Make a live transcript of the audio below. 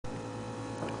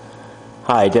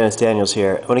Hi, Dennis Daniels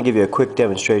here. I want to give you a quick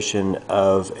demonstration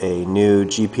of a new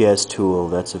GPS tool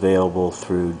that's available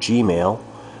through Gmail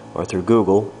or through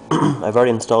Google. I've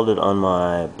already installed it on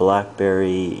my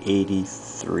BlackBerry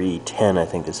 8310, I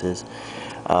think this is,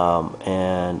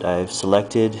 and I've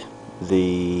selected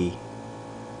the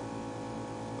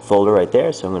folder right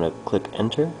there, so I'm going to click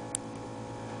enter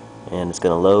and it's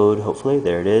going to load. Hopefully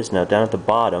there it is. Now down at the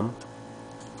bottom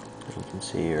you can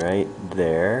see right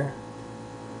there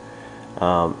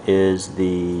is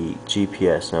the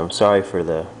GPS. Now I'm sorry for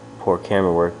the poor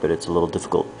camera work, but it's a little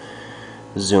difficult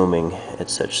zooming at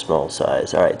such small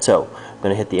size. Alright, so I'm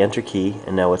going to hit the enter key,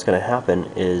 and now what's going to happen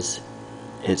is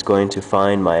it's going to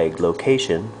find my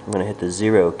location. I'm going to hit the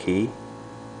 0 key,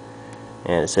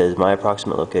 and it says my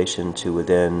approximate location to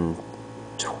within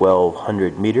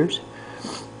 1,200 meters,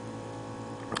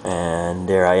 and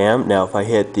there I am. Now if I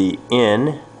hit the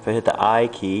I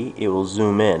key, it will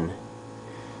zoom in.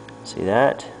 See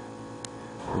that?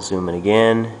 Zoom in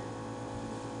again.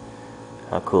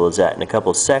 How cool is that? In a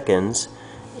couple seconds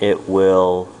it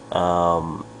will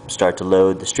start to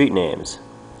load the street names,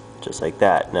 just like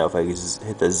that. Now if I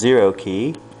hit the 0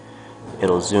 key,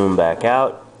 it'll zoom back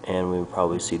out and we'll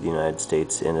probably see the United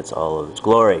States in all of its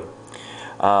glory.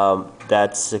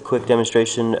 That's a quick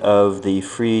demonstration of the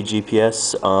free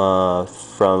GPS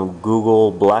from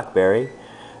Google BlackBerry.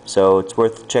 So it's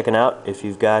worth checking out. If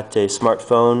you've got a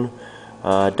smartphone,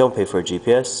 don't pay for a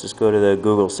GPS. Just go to the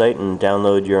Google site and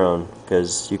download your own,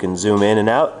 because you can zoom in and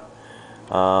out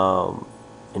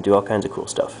and do all kinds of cool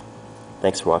stuff.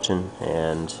 Thanks for watching,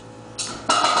 and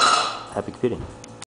happy computing.